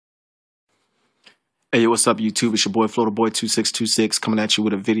Hey, what's up, YouTube? It's your boy FloaterBoy2626 coming at you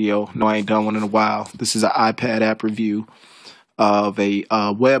with a video. No, I ain't done one in a while. This is an iPad app review of a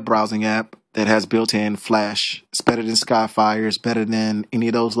web browsing app that has built-in Flash. It's better than Skyfire. It's better than any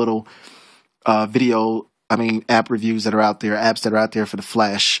of those little app reviews that are out there, apps that are out there for the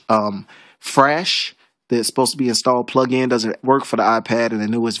Flash. Fresh, that's supposed to be installed plugin, doesn't work for the iPad in the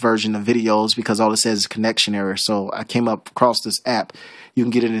newest version of videos because all it says is connection error. So I came up across this app. You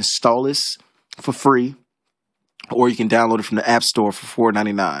can get it installous for free, or you can download it from the App Store for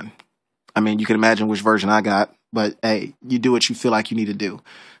 $4.99. I mean, you can imagine which version I got, but hey, you do what you feel like you need to do.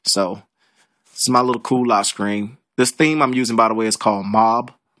 So this is my little cool lock screen. This theme I'm using, by the way, is called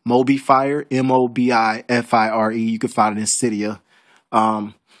Mobifire, Mobifire. You can find it in Cydia.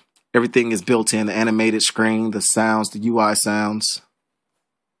 Everything is built in: the animated screen, the sounds, the UI sounds,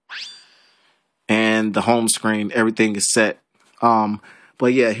 and the home screen. Everything is set.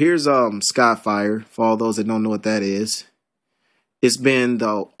 But yeah, here's Skyfire, for all those that don't know what that is. It's been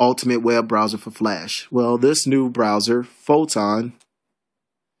the ultimate web browser for Flash. Well, this new browser, Photon,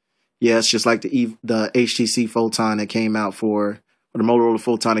 yeah, it's just like the HTC Photon that came out for, or the Motorola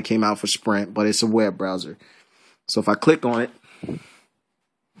Photon that came out for Sprint, but it's a web browser. So if I click on it,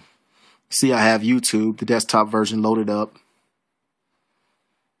 see I have YouTube, the desktop version, loaded up.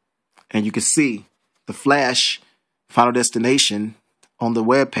 And you can see the Flash Final Destination on the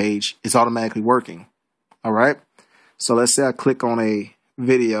web page is automatically working. All right. So let's say I click on a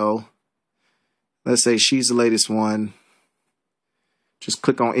video. Let's say She's the Latest One. Just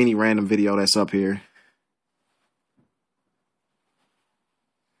click on any random video that's up here.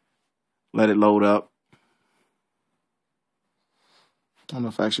 Let it load up. I don't know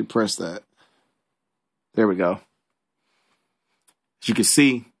if I actually press that. There we go. As you can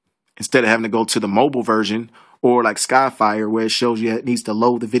see, instead of having to go to the mobile version, or like Skyfire, where it shows you it needs to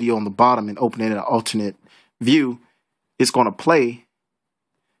load the video on the bottom and open it in an alternate view, it's going to play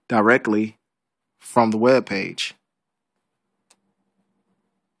directly from the web page.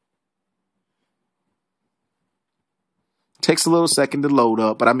 Takes a little second to load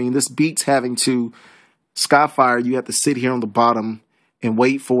up, but I mean, this beats having to Skyfire. You have to sit here on the bottom and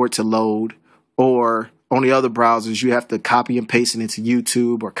wait for it to load, or on the other browsers, you have to copy and paste it into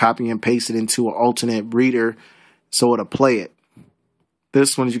YouTube or copy and paste it into an alternate reader so it'll play it.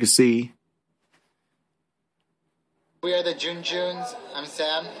 This one, as you can see. We are the Junjuns. I'm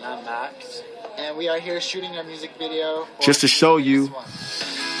Sam. And I'm Max. And we are here shooting our music video. Just to show you.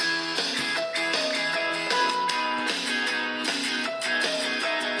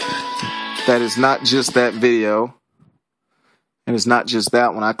 That is not just that video. And it's not just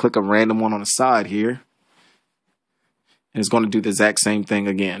that one. I click a random one on the side here. And it's going to do the exact same thing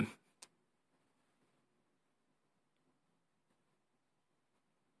again.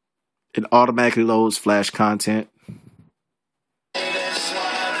 It automatically loads Flash content.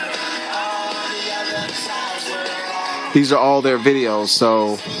 These are all their videos,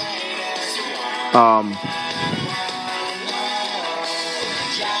 so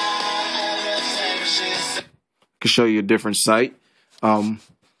can show you a different site.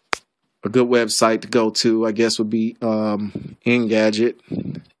 A good website to go to, I guess, would be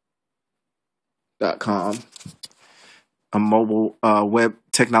Engadget.com, a mobile web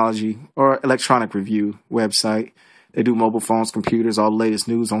technology or electronic review website. They do mobile phones, computers, all the latest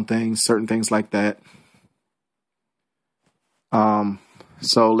news on things, certain things like that.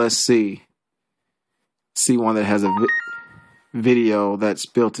 So let's see one that has a video that's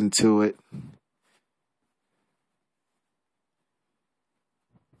built into it.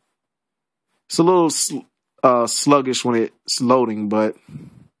 It's a little sluggish when it's loading, but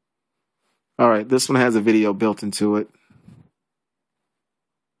all right, this one has a video built into it.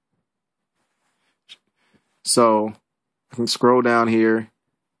 So I can scroll down here.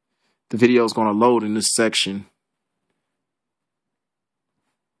 The video is going to load in this section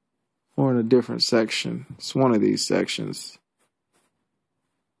or in a different section. It's one of these sections.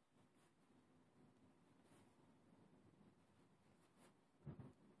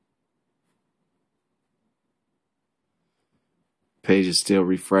 Page is still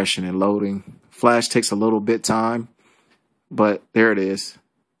refreshing and loading. Flash takes a little bit time, but there it is.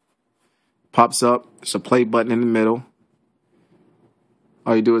 Pops up. There's a play button in the middle.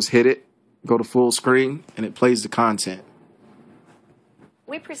 All you do is hit it, go to full screen, and it plays the content.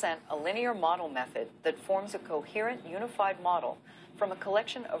 We present a linear model method that forms a coherent, unified model from a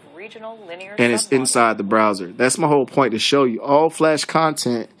collection of regional linear and it's inside the browser. That's my whole point, to show you all Flash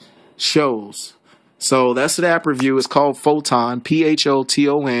content shows. So that's the app review. It's called Photon,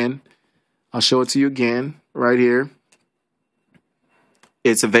 Photon. I'll show it to you again right here.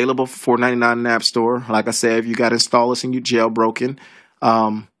 It's available for $4.99 in the App Store. Like I said, if you got installous and you jailbroken,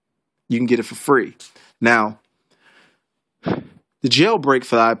 you can get it for free. Now, the jailbreak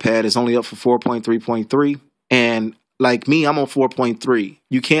for the iPad is only up for 4.3.3, and like me, I'm on 4.3.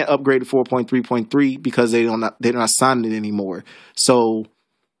 You can't upgrade to 4.3.3 because they're not signing it anymore. So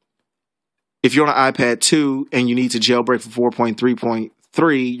if you're on an iPad 2 and you need to jailbreak for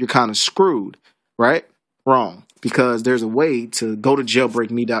 4.3.3, you're kind of screwed, right? Wrong, because there's a way to go to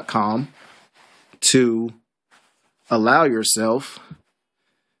jailbreakme.com to allow yourself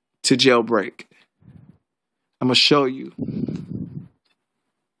to jailbreak. I'm going to show you.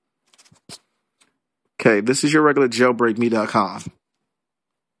 Okay, this is your regular jailbreakme.com,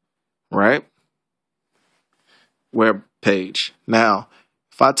 right? Web page. Now,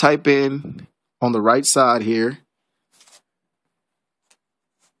 if I type in on the right side here,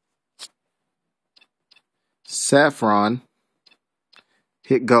 Saffron,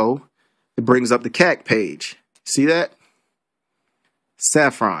 hit go, it brings up the CAC page. See that?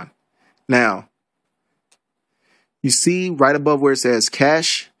 Saffron. Now, you see right above where it says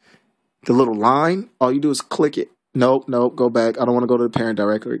cache, the little line, all you do is click it. Nope, go back. I don't want to go to the parent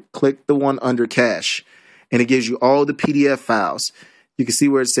directory. Click the one under cache, and it gives you all the PDF files. You can see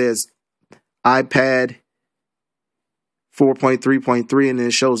where it says iPad 4.3.3, and then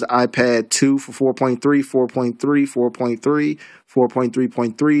it shows iPad 2 for 4.3, 4.3, 4.3,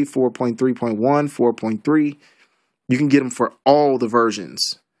 4.3.3, 4.3.1, 4.3. You can get them for all the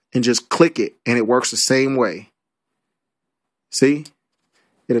versions and just click it, and it works the same way. See?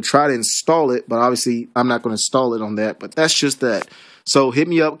 It'll try to install it, but obviously I'm not going to install it on that, but that's just that. So hit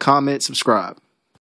me up, comment, subscribe.